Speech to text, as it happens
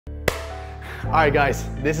All right, guys,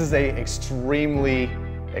 this is a extremely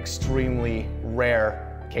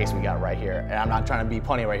rare case we got right here. And I'm not trying to be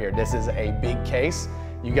punny right here. This is a big case.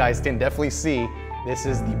 You guys can definitely see this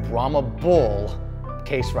is the Brahma Bull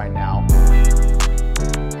case right now.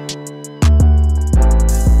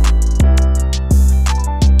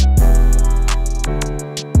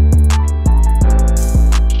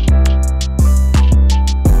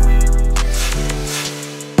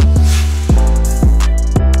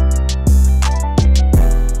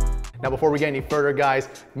 Now, before we get any further, guys,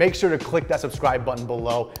 make sure to click that subscribe button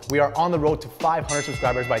below. We are on the road to 500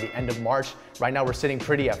 subscribers by the end of March. Right now, we're sitting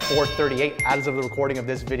pretty at 438 as of the recording of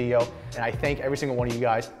this video. And I thank every single one of you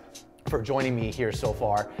guys for joining me here so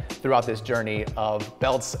far throughout this journey of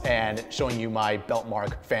belts and showing you my belt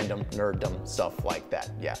mark, fandom, nerddom, stuff like that.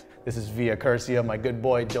 Yeah, this is via courtesy of my good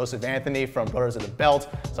boy, Joseph Anthony from Brothers of the Belt.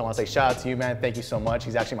 So I want to say shout out to you, man. Thank you so much.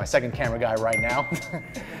 He's actually my second camera guy right now.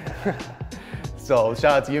 So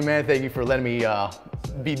shout out to you, man. Thank you for letting me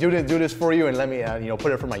do this for you and let me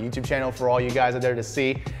put it for my YouTube channel for all you guys out there to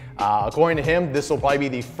see. According to him, this will probably be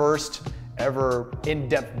the first ever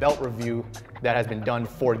in-depth belt review that has been done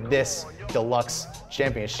for this Deluxe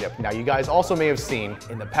Championship. Now, you guys also may have seen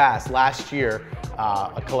in the past, last year,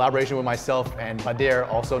 a collaboration with myself and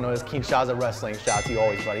Badir, also known as Kinshaza Wrestling. Shout out to you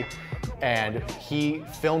always, buddy. And he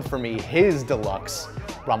filmed for me his Deluxe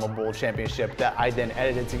Brahma Bull Championship that I then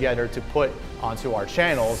edited together to put onto our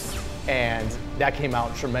channels, and that came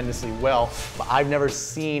out tremendously well, but I've never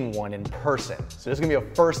seen one in person. So this is gonna be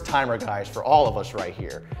a first timer, guys, for all of us right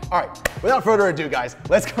here. All right, without further ado, guys,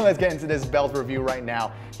 let's get into this belt review right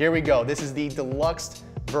now. Here we go. This is the deluxe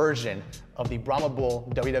version of the Brahma Bull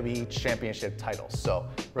WWE Championship title. So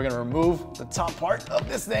we're gonna remove the top part of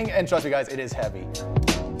this thing, and trust me, guys, it is heavy.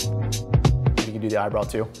 You can do the eyebrow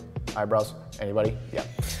too. Eyebrows, anybody? Yeah.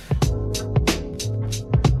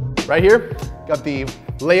 Right here, got the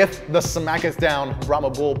layeth the smacketh down Brahma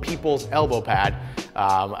Bull People's Elbow Pad.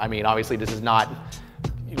 I mean, obviously this is not,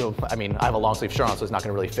 I mean, I have a long sleeve shirt on, so it's not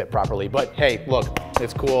gonna really fit properly, but hey, look,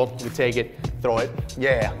 it's cool. You take it, throw it.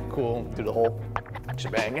 Yeah, cool, do the whole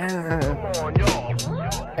shebang.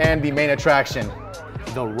 And the main attraction,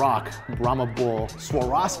 the Rock Brahma Bull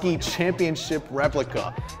Rahkii Championship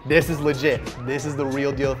replica. This is legit. This is the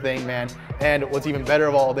real deal thing, man. And what's even better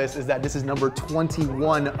of all this is that this is number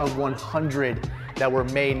 21 of 100 that were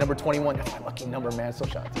made. Number 21, that's my lucky number, man. So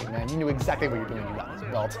shout out to you, man. You knew exactly what you're doing when you got this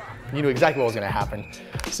belt. You knew exactly what was gonna happen.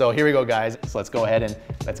 So here we go, guys. So let's go ahead and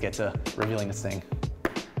let's get to revealing this thing.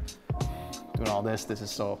 Doing all this, this is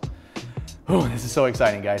so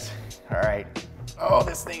exciting, guys. All right. Oh,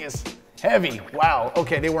 this thing is heavy. Wow.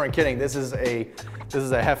 Okay, they weren't kidding. This is a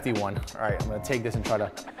hefty one. All right, I'm gonna take this and try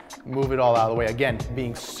to move it all out of the way. Again,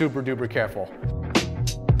 being super duper careful.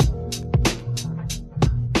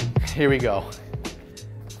 Here we go.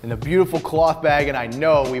 In the beautiful cloth bag, and I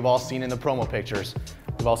know we've all seen in the promo pictures.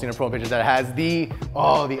 We've all seen the promo pictures that has the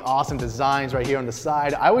awesome designs right here on the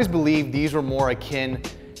side. I always believe these were more akin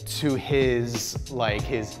to his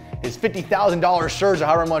 $50,000 shirts, or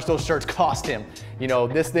however much those shirts cost him. You know,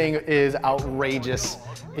 this thing is outrageous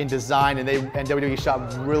in design, and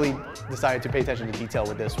WWEShop really decided to pay attention to detail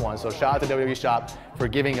with this one. So shout out to WWEShop for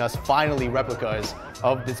giving us finally replicas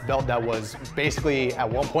of this belt that was basically at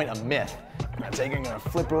one point a myth. I'm gonna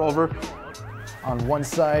flip her over on one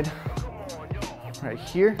side, right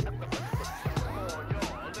here.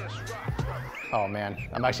 Oh man,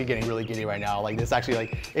 I'm actually getting really giddy right now. Like this actually,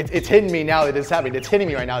 like, it's hitting me now that this is happening. It's hitting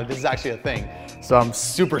me right now that this is actually a thing. So I'm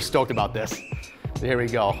super stoked about this. So here we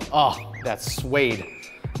go. Oh, that's suede.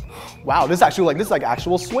 Wow, this is like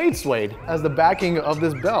actual suede as the backing of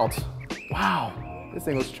this belt. Wow, this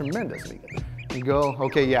thing looks tremendous. Here we go.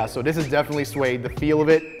 Okay, yeah, so this is definitely suede. The feel of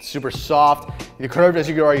it, super soft. The curve, as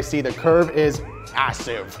you can already see, the curve is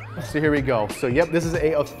massive. So here we go. So yep, this is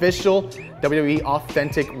a official WWE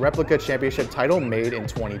Authentic Replica Championship title made in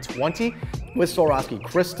 2020 with Rahkii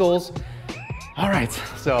crystals. All right,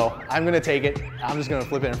 so I'm gonna take it. I'm just gonna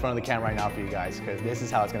flip it in front of the camera right now for you guys, because this is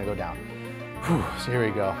how it's gonna go down. Whew, so here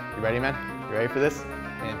we go. You ready, man? You ready for this?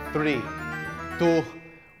 In 3, 2,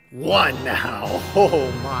 1 now. Oh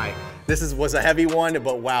my. This was a heavy one,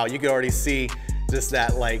 but wow, you can already see just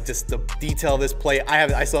that, like, just the detail of this plate.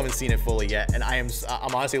 I still haven't seen it fully yet, and I'm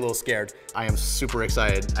honestly a little scared. I am super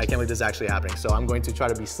excited. I can't believe this is actually happening. So I'm going to try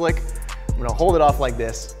to be slick. I'm gonna hold it off like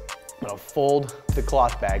this. I'm gonna fold the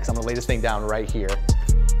cloth bag, so I'm gonna lay this thing down right here.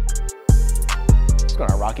 What's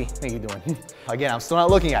going on, Rahkii? How you doing? Again, I'm still not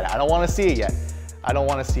looking at it. I don't wanna see it yet. I don't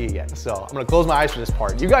want to see it yet. So I'm gonna close my eyes for this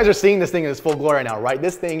part. You guys are seeing this thing in its full glory right now, right?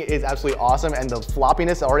 This thing is absolutely awesome, and the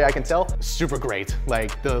floppiness already I can tell, super great.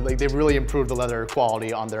 Like they've really improved the leather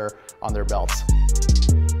quality on their belts.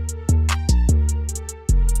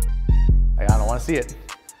 I don't want to see it.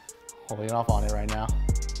 Holding off on it right now.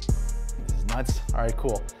 This is nuts. All right,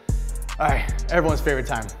 cool. All right, everyone's favorite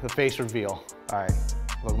time, the face reveal. All right,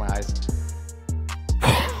 look at my eyes.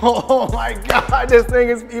 Oh my God, this thing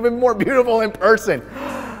is even more beautiful in person.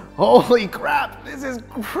 Holy crap, this is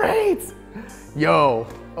great. Yo,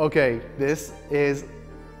 okay, this is,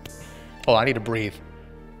 oh, I need to breathe.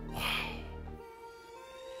 Wow.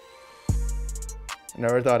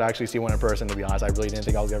 Never thought I'd actually see one in person, to be honest. I really didn't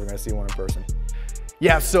think I was ever gonna see one in person.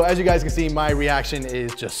 Yeah, so as you guys can see, my reaction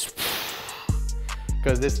is just,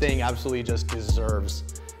 because this thing absolutely just deserves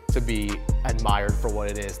to be admired for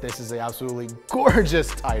what it is. This is an absolutely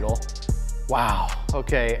gorgeous title. Wow,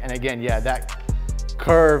 okay, and again, yeah, that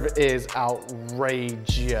curve is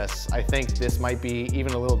outrageous. I think this might be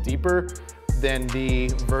even a little deeper than the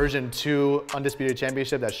version 2 Undisputed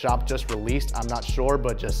Championship that Shop just released. I'm not sure,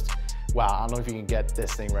 but just, wow, I don't know if you can get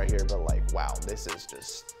this thing right here, but like, wow, this is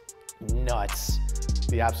just nuts.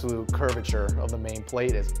 The absolute curvature of the main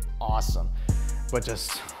plate is awesome, but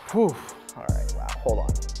just, whew. All right, wow, hold on.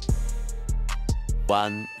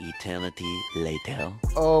 One eternity later.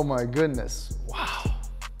 Oh my goodness, wow.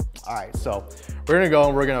 All right, so we're gonna go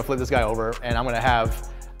and we're gonna flip this guy over, and I'm gonna have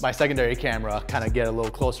my secondary camera kind of get a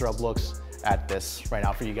little closer up looks at this right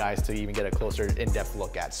now for you guys to even get a closer in-depth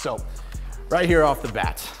look at. So right here off the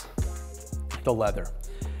bat, the leather.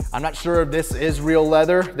 I'm not sure if this is real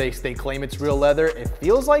leather. They claim it's real leather. It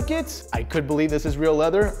feels like it. I could believe this is real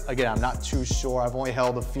leather. Again, I'm not too sure. I've only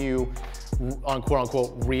held a few quote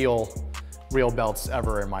unquote real belts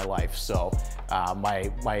ever in my life. So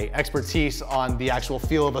my expertise on the actual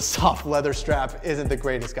feel of a soft leather strap isn't the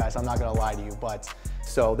greatest, guys. I'm not gonna lie to you, but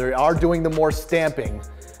so they are doing the more stamping.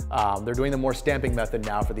 They're doing the more stamping method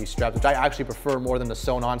now for these straps, which I actually prefer more than the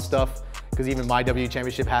sewn-on stuff, because even my WWE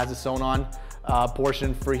Championship has a sewn-on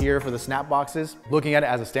portion for here for the snap boxes. Looking at it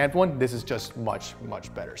as a stamped one, this is just much,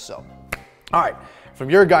 much better. So, all right, from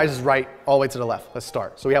your guys' right all the way to the left, let's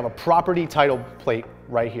start. So we have a property title plate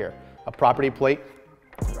right here. A property plate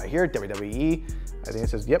right here, WWE. I think it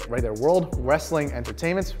says, yep, right there, World Wrestling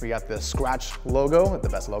Entertainment. We got the scratch logo, the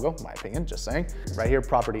best logo, in my opinion, just saying. Right here,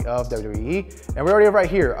 property of WWE. And we already have right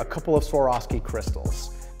here a couple of Swarovski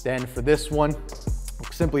crystals. Then for this one,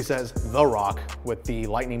 simply says The Rock with the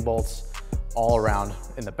lightning bolts all around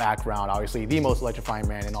in the background. Obviously, the most electrifying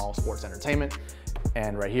man in all sports entertainment.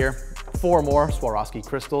 And right here, 4 more Swarovski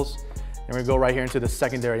crystals. And we go right here into the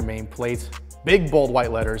secondary main plate. Big bold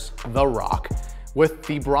white letters, The Rock, with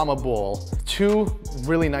the Brahma Bull. 2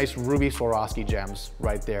 really nice ruby Swarovski gems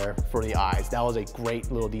right there for the eyes. That was a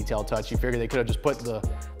great little detail touch. You figured they could have just put the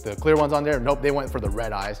clear ones on there. Nope, they went for the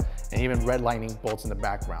red eyes and even red lightning bolts in the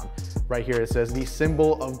background. Right here it says the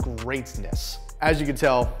symbol of greatness. As you can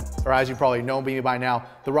tell, or as you probably know me by now,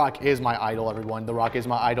 The Rock is my idol, everyone. The Rock is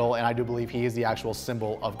my idol, and I do believe he is the actual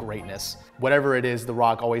symbol of greatness. Whatever it is, The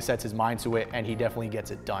Rock always sets his mind to it, and he definitely gets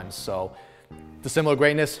it done. So the symbol of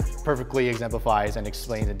greatness perfectly exemplifies and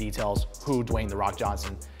explains and details who Dwayne The Rock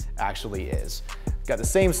Johnson actually is. Got the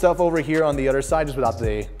same stuff over here on the other side,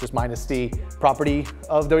 just minus the property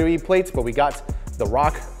of WWE plates, but we got The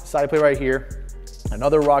Rock side plate right here.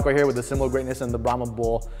 Another Rock right here with the symbol of greatness and the Brahma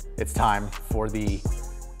Bull. It's time for the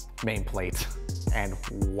main plate. And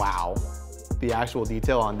wow, the actual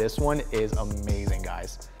detail on this one is amazing,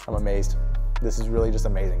 guys. I'm amazed. This is really just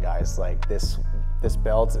amazing, guys. Like this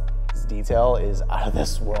belt's detail is out of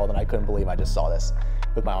this world, and I couldn't believe I just saw this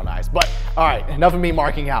with my own eyes. But all right, enough of me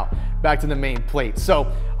marking out. Back to the main plate. So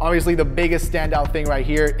obviously the biggest standout thing right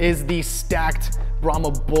here is the stacked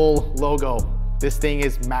Brahma Bull logo. This thing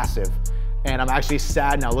is massive. And I'm actually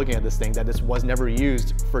sad now looking at this thing that this was never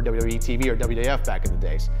used for WWE TV or WWF back in the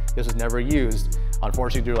days. This was never used,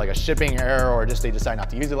 unfortunately, through like a shipping error or just they decided not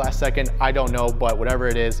to use it last second. I don't know, but whatever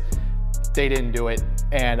it is, they didn't do it.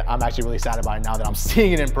 And I'm actually really sad about it now that I'm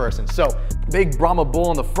seeing it in person. So big Brahma Bull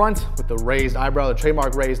in the front with the raised eyebrow, the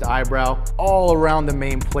trademark raised eyebrow. All around the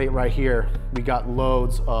main plate right here, we got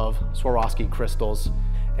loads of Swarovski crystals.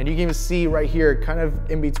 And you can even see right here, kind of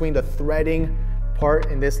in between the threading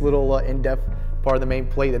part in this little in-depth part of the main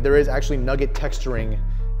plate, that there is actually nugget texturing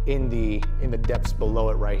in the depths below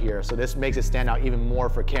it right here. So this makes it stand out even more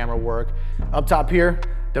for camera work. Up top here,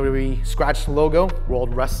 WWE scratch logo,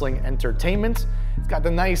 World Wrestling Entertainment. It's got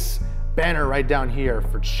the nice banner right down here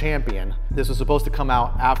for champion. This was supposed to come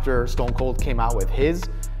out after Stone Cold came out with his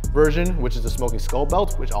version, which is the Smoking Skull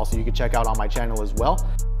belt, which also you can check out on my channel as well.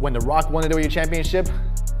 When The Rock won the WWE Championship,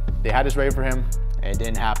 they had this ready for him, and it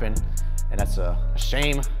didn't happen, and that's a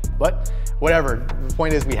shame, but whatever. The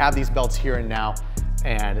point is we have these belts here and now,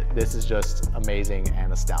 and this is just amazing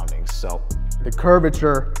and astounding. So the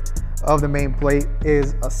curvature of the main plate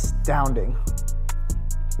is astounding.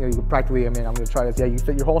 You know, you can practically, I mean, I'm gonna try this. Yeah, you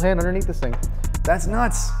fit your whole hand underneath this thing. That's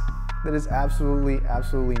nuts. That is absolutely,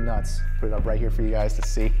 absolutely nuts. Put it up right here for you guys to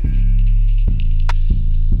see.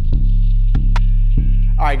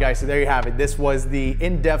 All right, guys, so there you have it. This was the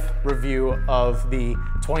in-depth review of the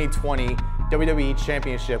 2020 WWE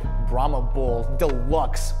Championship Brahma Bull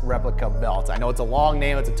Deluxe replica belt. I know it's a long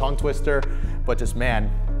name, it's a tongue twister, but just, man,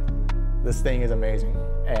 this thing is amazing.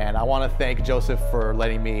 And I want to thank Joseph for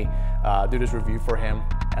letting me do this review for him.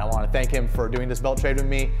 And I want to thank him for doing this belt trade with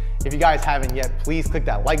me. If you guys haven't yet, please click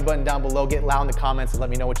that like button down below. Get loud in the comments and let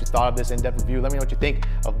me know what you thought of this in-depth review. Let me know what you think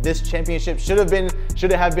of this championship. Should it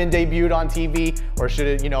have been debuted on TV, or should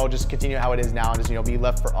it, you know, just continue how it is now and just, you know, be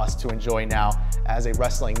left for us to enjoy now as a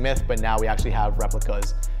wrestling myth, but now we actually have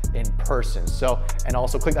replicas in person. So, and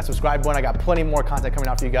also click that subscribe button. I got plenty more content coming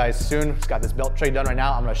out for you guys soon. Just got this belt trade done right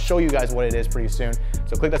now. I'm gonna show you guys what it is pretty soon.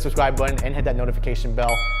 So click that subscribe button and hit that notification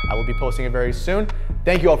bell. I will be posting it very soon.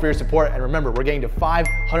 Thank you all for your support. And remember, we're getting to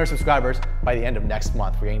 500 subscribers by the end of next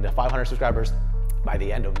month. We're getting to 500 subscribers by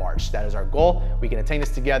the end of March. That is our goal. We can attain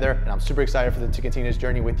this together, and I'm super excited to continue this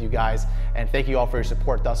journey with you guys. And thank you all for your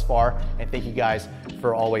support thus far, and thank you guys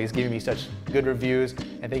for always giving me such good reviews,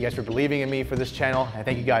 and thank you guys for believing in me for this channel, and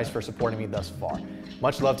thank you guys for supporting me thus far.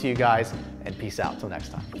 Much love to you guys, and peace out. Till next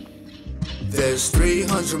time. There's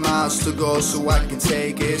 300 miles to go, so I can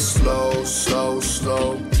take it slow, slow,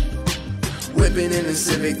 slow. Whipping in a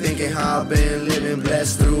Civic, thinking how I've been living,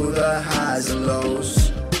 blessed through the highs and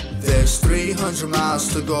lows. There's 300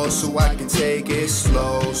 miles to go, so I can take it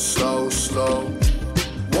slow, slow, slow.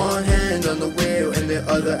 One hand on the wheel and the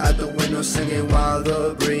other out the window, singing while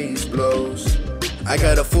the breeze blows. I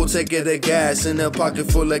got a full tank of the gas and a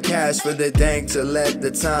pocket full of cash for the dank to let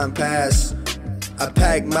the time pass. I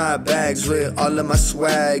pack my bags with all of my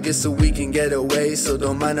swag, it's so we can get away, so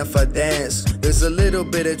don't mind if I dance. There's a little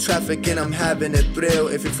bit of traffic and I'm having a thrill.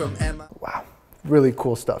 If you're from MI. Wow. Really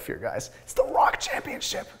cool stuff here, guys. It's the Rock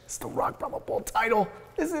Championship. It's the Rock Brahma Bull title.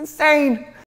 This is insane.